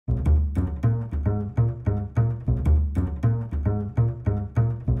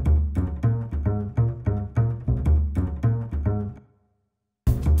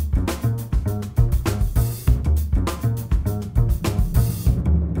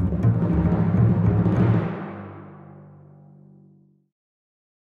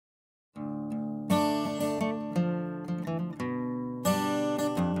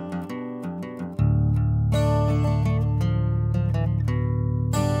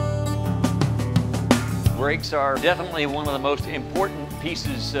Brakes are definitely one of the most important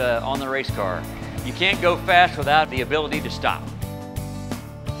pieces on the race car. You can't go fast without the ability to stop.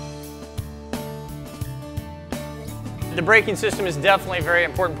 The braking system is definitely a very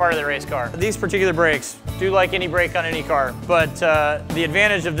important part of the race car. These particular brakes do like any brake on any car, but the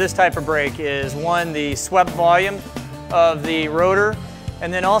advantage of this type of brake is, one, the swept volume of the rotor,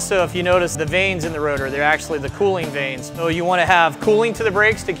 and then also, if you notice, the vanes in the rotor, they're actually the cooling vanes. So you want to have cooling to the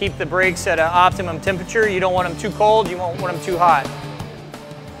brakes to keep the brakes at an optimum temperature. You don't want them too cold, you won't want them too hot.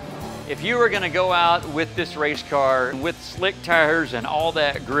 If you were going to go out with this race car with slick tires and all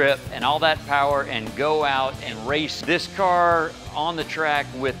that grip and all that power and go out and race this car on the track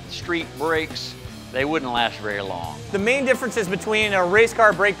with street brakes, they wouldn't last very long. The main differences between a race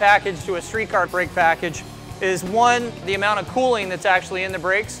car brake package to a street car brake package is, one, the amount of cooling that's actually in the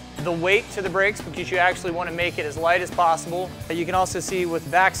brakes, the weight to the brakes, because you actually want to make it as light as possible. You can also see with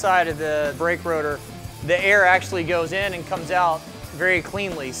the backside of the brake rotor, the air actually goes in and comes out very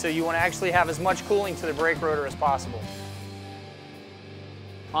cleanly, so you want to actually have as much cooling to the brake rotor as possible.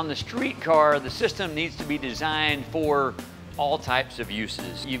 On the street car, the system needs to be designed for all types of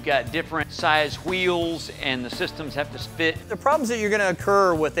uses. You've got different size wheels and the systems have to fit. The problems that you're going to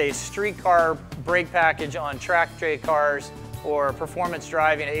occur with a street car brake package on track day cars or performance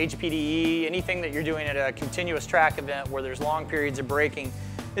driving at HPDE, anything that you're doing at a continuous track event where there's long periods of braking,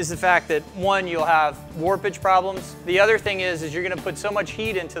 is the fact that, one, you'll have warpage problems. The other thing is you're going to put so much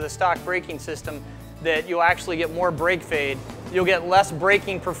heat into the stock braking system that you'll actually get more brake fade. You'll get less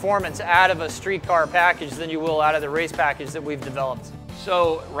braking performance out of a street car package than you will out of the race package that we've developed.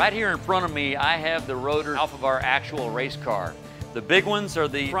 So right here in front of me, I have the rotor off of our actual race car. The big ones are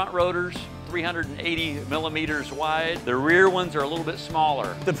the front rotors, 380 millimeters wide. The rear ones are a little bit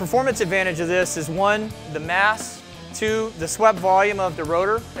smaller. The performance advantage of this is, one, the mass. Two, the swept volume of the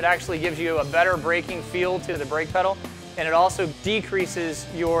rotor. It actually gives you a better braking feel to the brake pedal, and it also decreases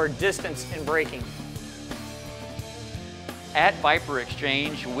your distance in braking. At Viper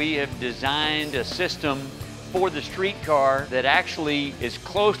Exchange, we have designed a system for the street car that actually is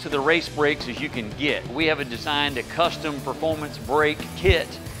close to the race brakes as you can get. We have designed a custom performance brake kit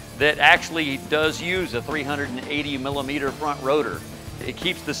that actually does use a 380 millimeter front rotor. It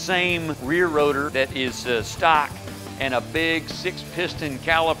keeps the same rear rotor that is stock, and a big 6-piston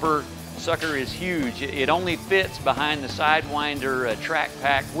caliper. Sucker is huge. It only fits behind the Sidewinder track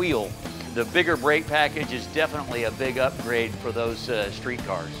pack wheel. The bigger brake package is definitely a big upgrade for those street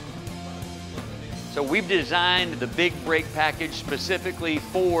cars. So we've designed the big brake package specifically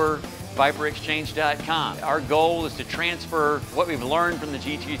for ViperExchange.com. Our goal is to transfer what we've learned from the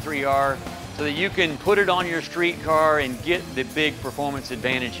GT3R so that you can put it on your street car and get the big performance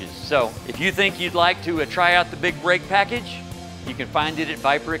advantages. So if you think you'd like to try out the big brake package, you can find it at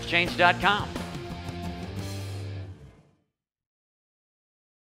ViperExchange.com.